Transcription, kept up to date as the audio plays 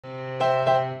Hey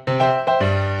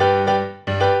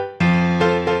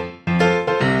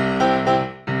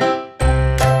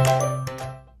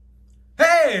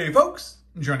folks,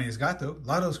 Johnny Esgato,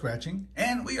 Lotto Scratching,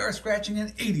 and we are scratching an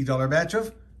 $80 batch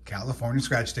of California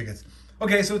scratch tickets.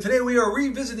 Okay, so today we are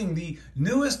revisiting the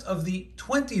newest of the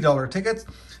 $20 tickets,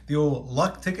 the old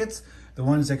luck tickets, the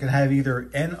ones that can have either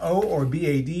NO or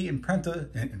BAD in front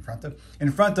of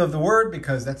the word,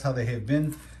 because that's how they have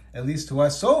been, at least to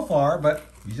us so far, but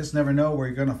you just never know where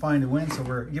you're going to find a win, so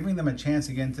we're giving them a chance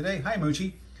again today. Hi,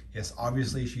 Moochie. Yes,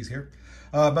 obviously she's here.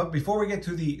 But before we get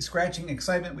to the scratching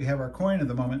excitement, we have our coin of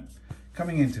the moment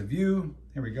coming into view.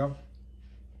 Here we go.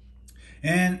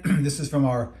 And this is from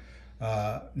our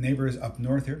neighbors up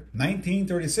north here.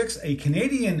 1936, a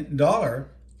Canadian dollar,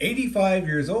 85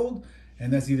 years old.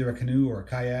 And that's either a canoe or a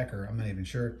kayak, or I'm not even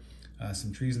sure.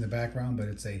 Some trees in the background, but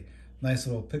it's a nice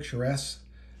little picturesque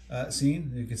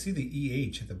scene. You can see the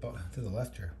EH at the to the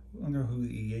left here. I wonder who the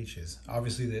EH is.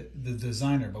 Obviously the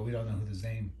designer, but we don't know who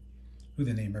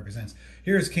the name represents.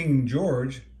 Here's King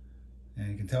George,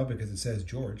 and you can tell because it says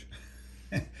George.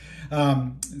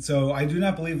 So I do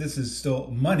not believe this is still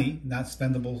money, not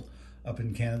spendable up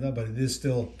in Canada, but it is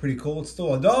still pretty cool. It's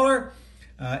still a dollar.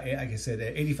 Like I said,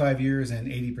 85 years and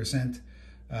 80%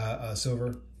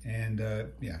 silver. And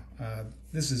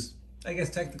this is, I guess,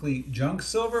 technically junk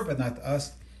silver, but not to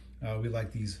us. We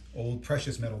like these old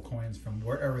precious metal coins from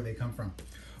wherever they come from.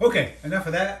 Okay, enough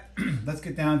of that. Let's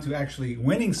get down to actually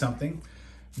winning something.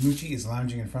 Moochie is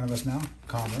lounging in front of us now,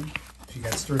 calmly. She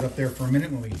got stirred up there for a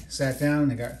minute when we sat down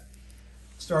and got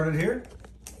started here.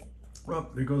 Well,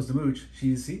 there goes the Mooch.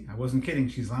 See, I wasn't kidding.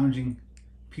 She's lounging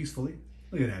peacefully.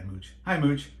 Look at that Mooch. Hi,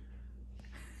 Mooch.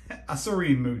 A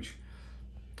serene Mooch.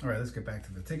 All right, let's get back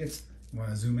to the tickets. You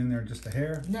want to zoom in there just a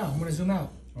hair? No, I'm going to zoom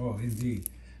out. Oh, indeed.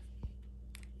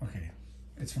 Okay,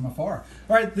 it's from afar.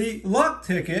 All right, the luck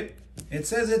ticket, it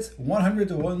says it's $100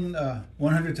 to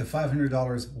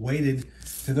 $500 weighted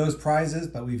to those prizes,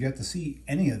 but we've yet to see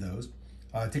any of those.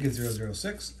 Ticket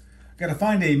 006. Got to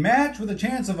find a match with a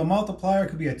chance of a multiplier. It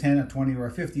could be a 10, a 20, or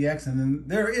a 50x, and then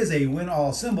there is a win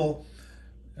all symbol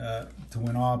to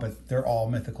win all, but they're all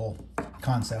mythical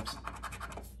concepts.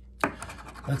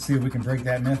 Let's see if we can break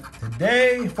that myth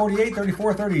today. 48,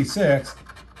 34, 36,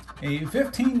 a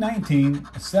 15, 19,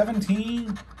 a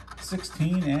 17,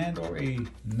 16, and or a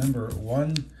number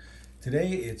 1. Today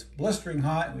it's blistering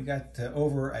hot. We got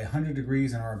over 100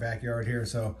 degrees in our backyard here,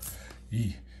 so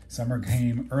summer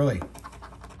came early.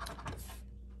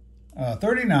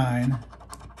 39,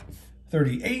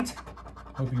 38.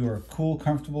 Hope you are cool,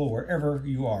 comfortable wherever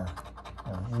you are,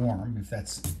 or warm if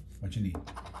that's what you need.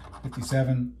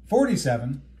 57,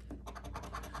 47,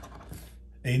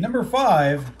 a number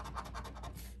 5,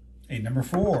 a number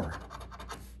 4,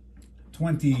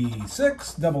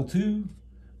 26, double 2.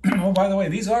 Oh, by the way,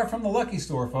 these are from the Lucky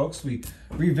Store, folks. We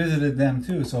revisited them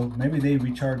too, so maybe they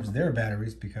recharged their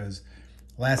batteries, because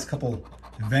last couple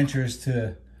ventures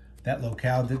to that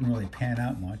locale didn't really pan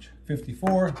out much.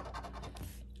 54,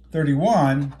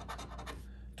 31,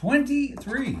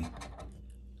 23,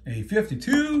 a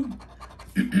 52,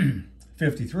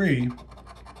 53,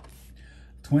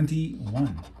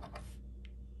 21,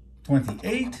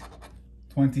 28,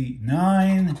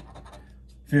 29,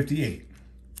 58.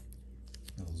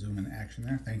 Little zoom in action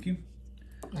there. Thank you.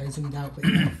 I zoomed out, but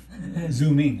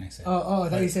Zooming, I said. Oh, I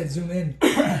thought you said zoom in.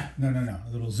 No.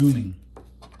 A little zooming.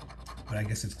 But I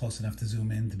guess it's close enough to zoom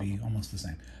in to be almost the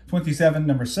same. 27,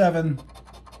 number 7,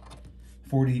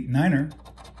 49er,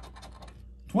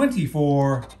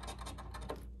 24,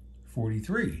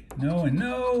 43, no and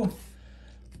no,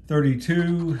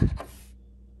 32,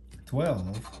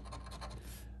 12,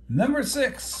 number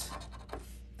 6,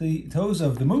 the toes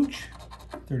of the Mooch,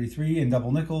 33, and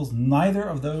double nickels. Neither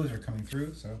of those are coming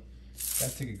through, so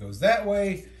that ticket goes that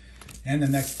way, and the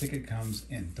next ticket comes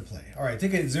into play. All right,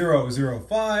 ticket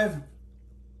 005.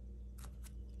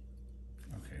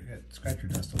 Okay, we got scratcher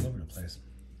dust all over the place.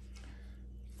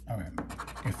 All right,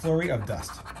 a flurry of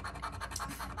dust.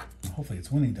 Hopefully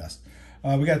it's winning dust.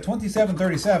 We got 27,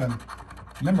 37,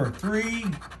 number 3,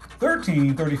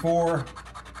 13, 34,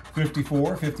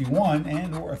 54, 51,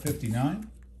 and or a 59.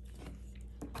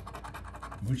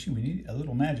 Moochie, we need a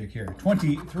little magic here.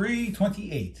 23,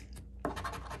 28.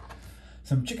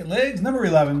 Some chicken legs, number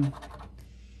 11,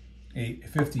 a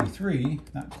 53,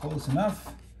 not close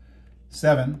enough.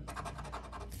 7,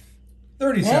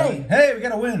 37. Hey, we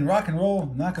got a win. Rock and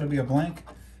roll. Not going to be a blank.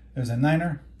 There's a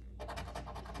 9er.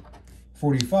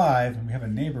 45, and we have a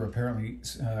neighbor apparently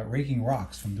raking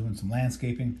rocks from doing some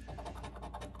landscaping.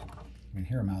 You can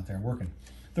hear him out there working.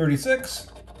 36,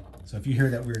 So if you hear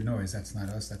that weird noise, that's not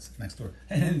us, that's next door.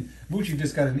 And Moochie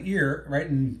just got an ear right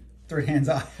in Third Hand's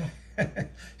eye.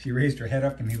 She raised her head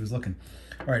up and he was looking.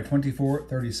 All right, 24,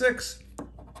 36,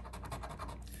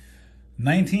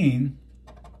 19,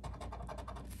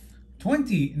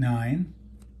 29,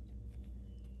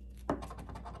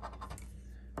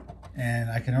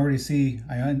 and I can already see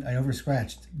I over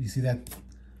scratched. You see that?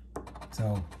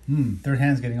 So, Third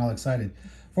Hand's getting all excited.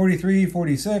 43,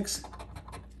 46,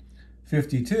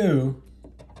 52,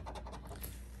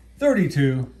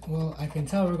 32. Well, I can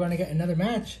tell we're going to get another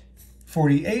match.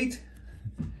 48.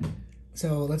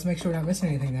 So let's make sure we're not missing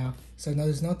anything now. So no,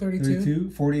 there's no 32. 32,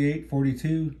 48,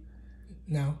 42.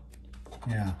 No.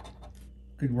 Yeah.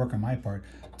 Good work on my part.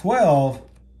 12,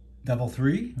 double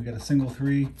 3. We got a single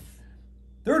 3.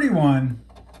 31,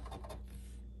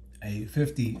 a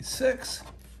 56,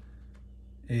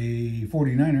 a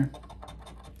 49er.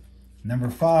 Number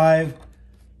 5.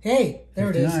 Hey,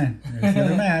 there 59. it is. There's the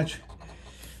other match.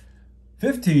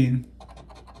 15,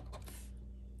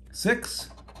 6,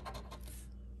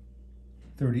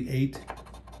 38,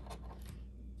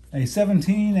 a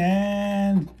 17,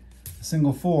 and a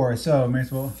single 4. So, may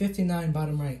as well. 59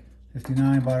 bottom right.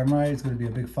 59 bottom right. It's going to be a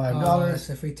big $5. Oh, that's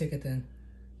a free ticket then.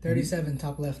 37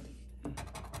 top left.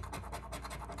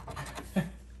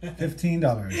 $15.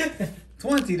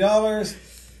 $20.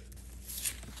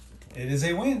 It is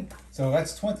a win. So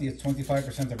that's 20. It's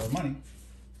 25% of our money.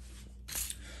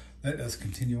 Let us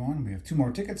continue on. We have 2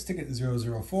 more tickets. Ticket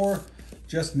 004.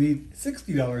 Just need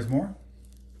 $60 more.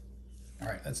 All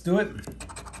right, let's do it.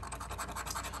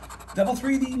 Double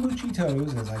 3D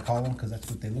Moochitos, as I call them, because that's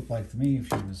what they look like to me. If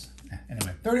she was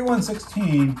anyway. 31,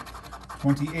 16,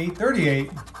 28,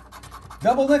 38.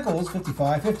 Double nickels,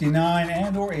 55, 59,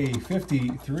 and or a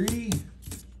 53.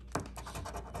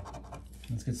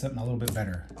 Let's get something a little bit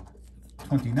better.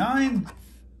 29,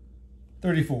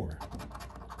 34.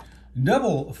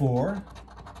 Double 4,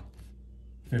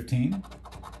 15.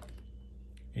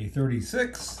 A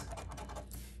 36,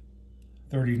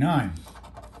 39.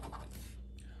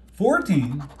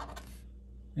 14,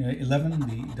 11,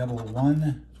 the double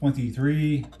 1,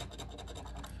 23.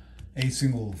 A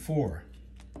single 4.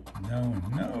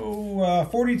 No,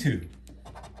 42.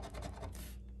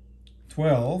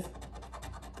 12,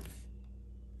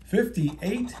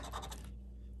 58,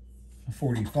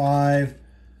 45,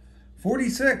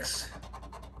 46.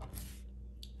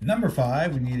 Number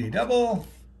 5, we need a double.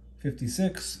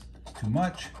 56, too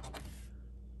much.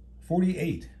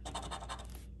 48.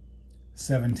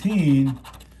 17,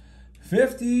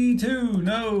 52,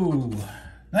 no.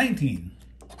 19.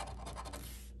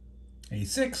 A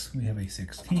 6, we have a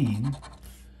 16.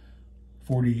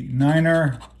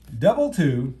 49er, double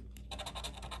 2.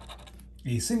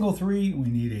 A single 3, we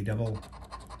need a double.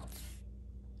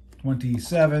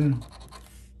 27.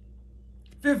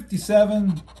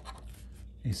 57.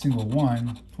 A single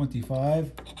 1.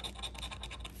 25.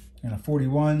 And a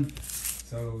 41.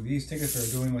 So these tickets are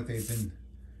doing what they've been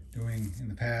doing in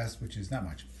the past, which is not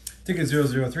much. Ticket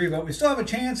 003, but we still have a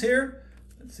chance here.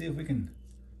 Let's see if we can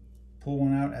pull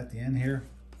one out at the end here.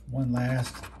 One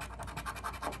last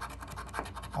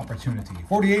opportunity.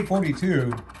 48,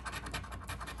 42,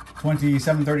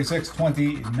 27, 36,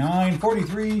 29,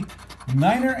 43,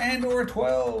 9er and or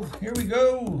 12. Here we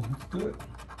go. Let's do it.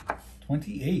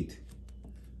 28.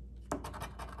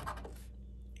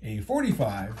 A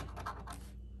 45,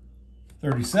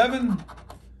 37,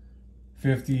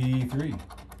 53,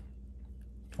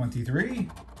 23,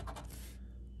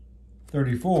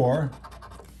 34,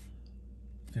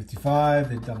 55,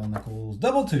 the double nickels,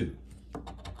 double 2,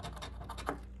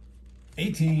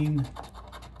 18,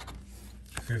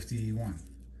 51.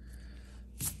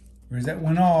 Where's that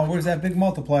one all? Where's that big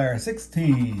multiplier?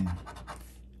 16,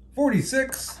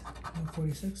 46.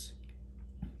 46?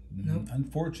 Nope.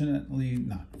 Unfortunately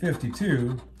not.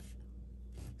 52,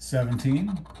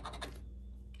 17,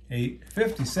 8,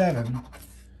 57,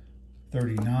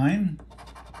 39,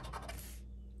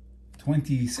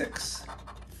 26,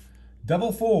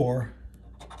 double 4,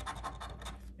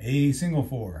 a single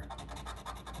 4,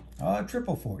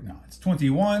 triple 4. No, it's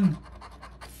 21,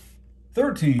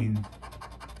 13,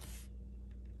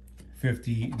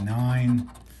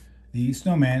 59, the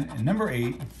snowman, and number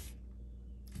 8,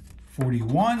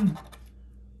 41,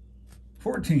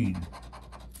 14,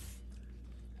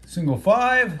 single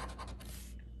 5,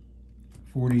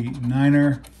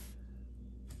 49er,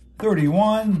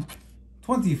 31,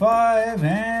 25,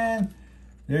 and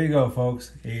there you go,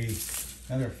 folks.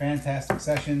 Another fantastic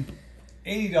session.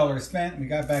 $80 spent. We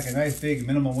got back a nice big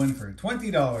minimal win for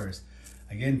 $20.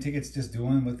 Again, tickets just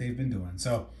doing what they've been doing.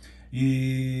 So,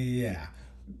 yeah.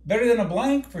 Better than a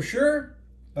blank for sure.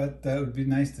 but it would be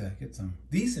nice to get some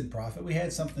decent profit. We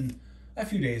had something a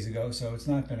few days ago, so it's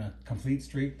not been a complete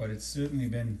streak, but it's certainly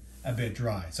been a bit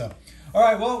dry. So, all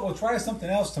right, well, we'll try something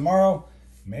else tomorrow.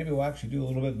 Maybe we'll actually do a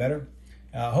little bit better.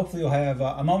 Hopefully you'll have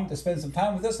a moment to spend some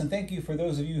time with us, and thank you for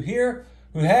those of you here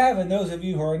who have, and those of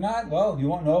you who are not, well, you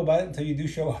won't know about it until you do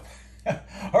show up.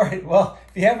 All right, well,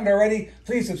 if you haven't already,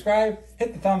 please subscribe,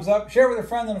 hit the thumbs up, share with a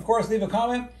friend, and of course, leave a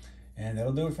comment. And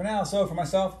that'll do it for now. So for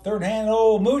myself, Third Hand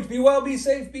Old Mooch, be well, be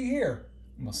safe, be here.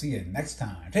 And we'll see you next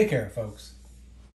time. Take care, folks.